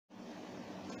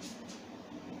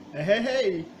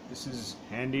Hey, this is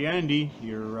Handy Andy,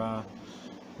 your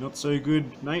not so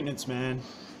good maintenance man.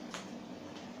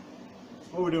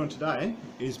 What we're doing today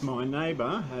is my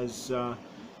neighbour has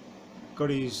got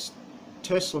his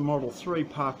Tesla Model 3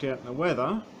 parked out in the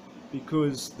weather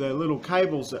because the little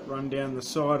cables that run down the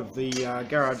side of the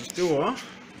garage door,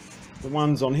 the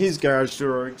ones on his garage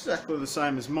door are exactly the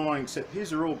same as mine, except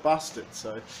his are all busted.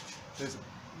 So there's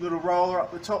a little roller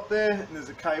up the top there, and there's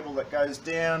a cable that goes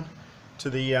down to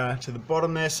the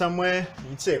bottom there somewhere. You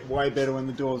can see it way better when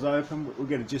the door's open, but we'll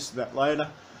get a gist of that later.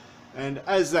 And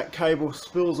as that cable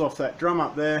spills off that drum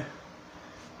up there,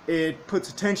 it puts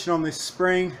a tension on this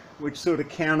spring, which sort of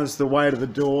counters the weight of the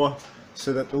door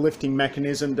so that the lifting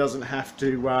mechanism doesn't have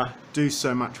to do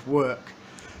so much work.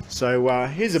 So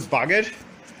here's a bucket,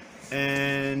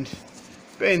 and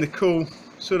being the cool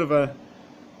sort of a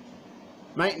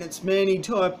maintenance man-y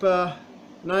type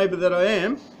neighbour that I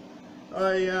am,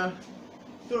 I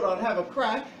thought I'd have a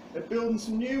crack at building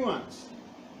some new ones.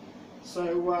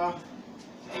 So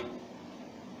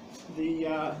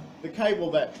the cable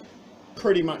that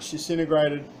pretty much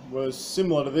disintegrated was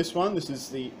similar to this one. This is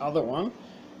the other one,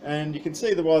 and you can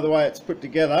see by the way it's put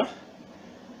together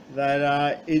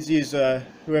that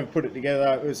whoever put it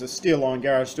together, it was a steel line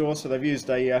garage door, so they've used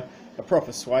a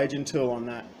proper swaging tool on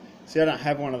that. See, I don't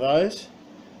have one of those,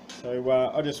 so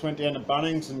I just went down to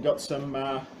Bunnings and got some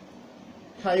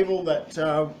cable that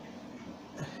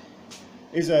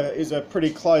is a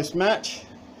pretty close match.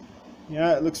 You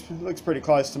know, it looks pretty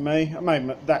close to me. I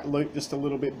made that loop just a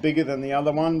little bit bigger than the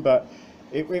other one, but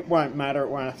it won't matter, it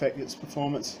won't affect its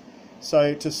performance.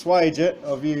 So to swage it,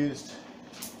 I've used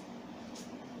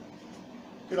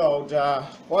good old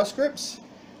vice grips,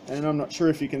 and I'm not sure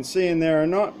if you can see in there or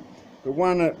not, but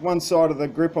one side of the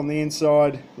grip on the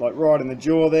inside, like right in the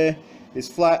jaw there, is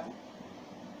flat.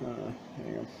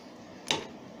 Hang on.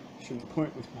 Shouldn't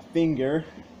point with my finger.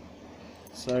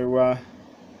 So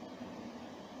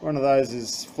one of those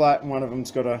is flat and one of them's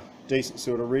got a decent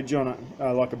sort of ridge on it,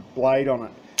 like a blade on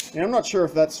it. Now I'm not sure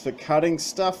if that's for cutting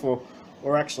stuff or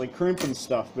actually crimping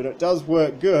stuff, but it does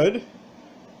work good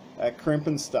at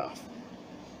crimping stuff.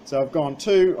 So I've gone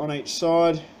 2 on each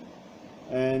side,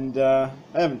 and I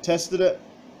haven't tested it,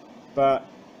 but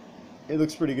it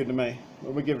looks pretty good to me.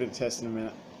 We'll give it a test in a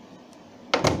minute.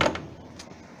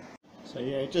 So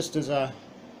yeah, just as a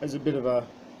bit of a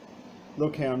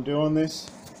look how I'm doing this.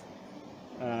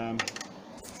 Yeah,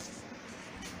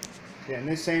 in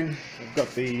this end I've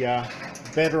got the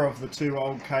better of the 2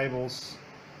 old cables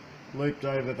looped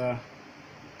over the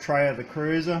tray of the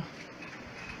cruiser,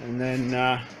 and then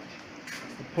I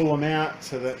pull them out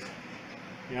so that,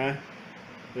 you know,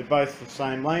 they're both the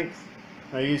same length.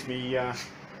 I use me the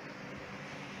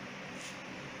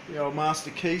old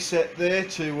master key set there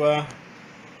to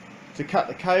cut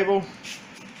the cable.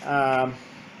 As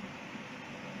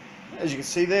you can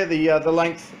see there, the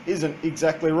length isn't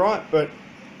exactly right, but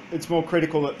it's more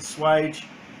critical that the swage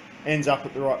ends up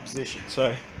at the right position.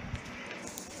 So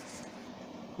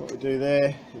what we do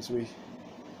there is we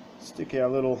stick our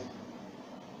little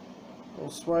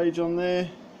swage on there,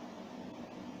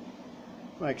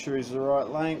 make sure he's the right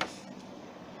length.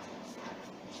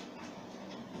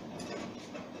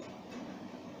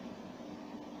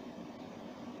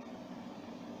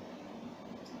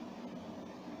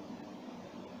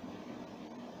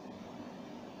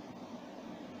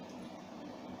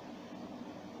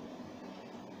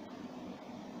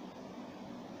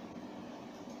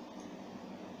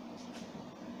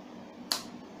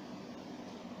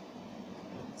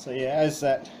 So yeah, as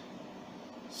that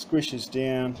squishes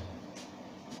down,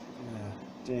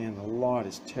 damn, the light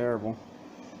is terrible.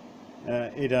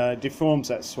 It deforms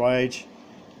that swage,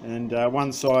 and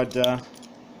one side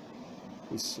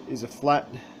is a flat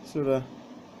sort of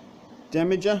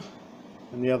damager,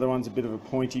 and the other one's a bit of a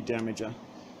pointy damager.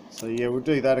 So yeah, we'll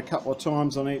do that a couple of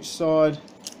times on each side,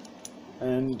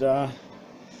 and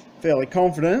fairly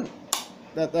confident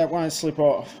that that won't slip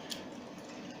off.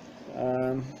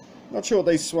 Not sure what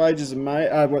these swages are made.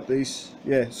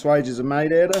 Swages are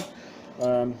made out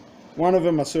of. One of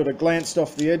them I sort of glanced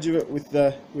off the edge of it with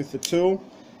the tool,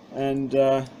 and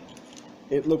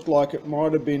it looked like it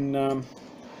might have been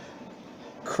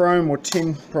chrome or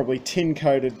tin, probably tin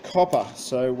coated copper.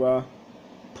 So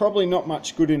probably not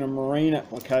much good in a marine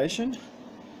application,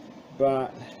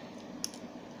 but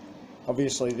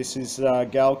obviously this is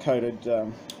gal coated.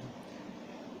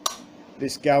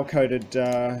 This gal-coated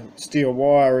steel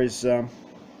wire is, or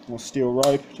steel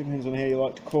rope, depends on how you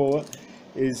like to call it,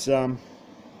 is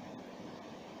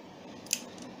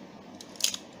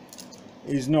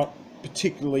not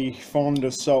particularly fond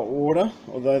of salt water,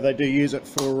 although they do use it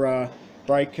for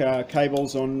brake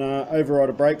cables on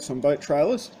overrider brakes on boat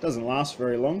trailers. Doesn't last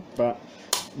very long, but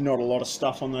not a lot of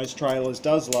stuff on those trailers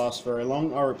does last very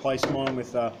long. I replaced mine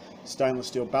with stainless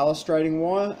steel balustrating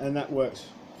wire, and that works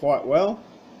quite well.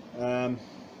 And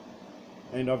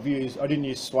I didn't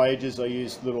use swages, I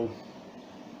used little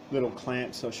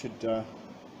clamps. I should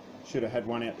have had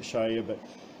one out to show you, but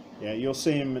yeah, you'll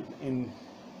see them in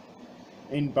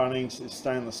Bunnings. It's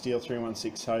stainless steel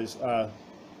 316 hose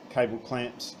cable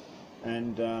clamps,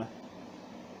 and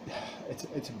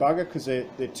it's a bugger because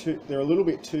they're a little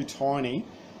bit too tiny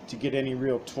to get any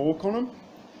real torque on them,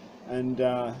 and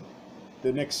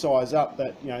the next size up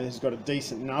that has got a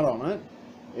decent nut on it,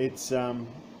 it's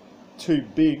too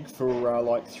big for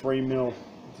like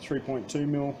 3.2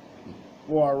 mil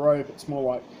wire rope. It's more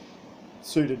like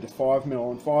suited to 5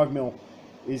 mil, and 5 mil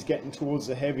is getting towards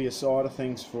the heavier side of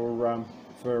things for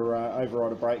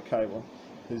overrider brake cable,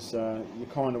 because you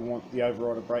kind of want the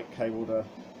overrider brake cable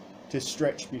to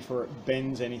stretch before it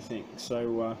bends anything.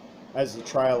 So as the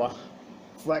trailer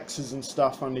flexes and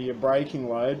stuff under your braking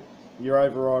load, your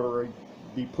overrider will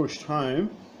be pushed home,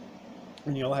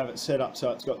 and you'll have it set up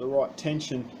so it's got the right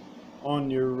tension on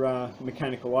your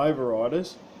mechanical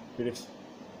overriders. But if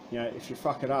you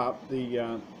fuck it up,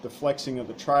 the flexing of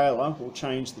the trailer will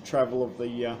change the travel of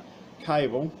the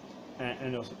cable,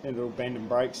 and it'll bend and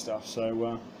break stuff.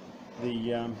 So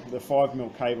the 5 mil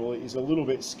cable is a little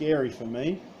bit scary for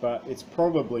me, but it's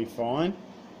probably fine.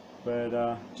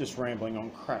 But just rambling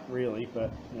on crap really, but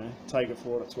take it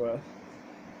for what it's worth.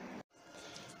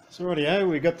 So rightio,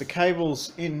 we got the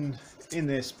cables in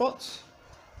their spots.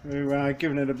 We're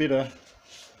giving it a bit of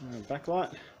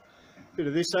backlight, bit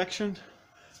of this action,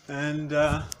 and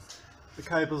the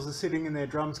cables are sitting in their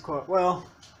drums quite well,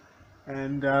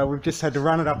 and we've just had to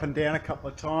run it up and down a couple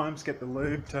of times, get the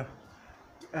lube to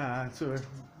sort of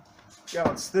go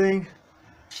its thing.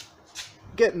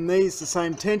 Getting these the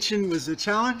same tension was a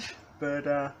challenge, but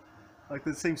like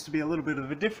there seems to be a little bit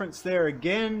of a difference there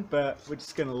again, but we're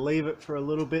just going to leave it for a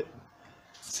little bit,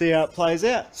 see how it plays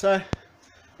out. So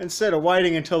instead of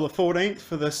waiting until the 14th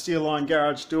for the steel line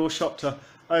garage door shop to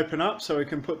open up so we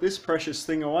can put this precious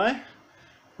thing away,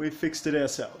 we've fixed it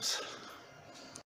ourselves.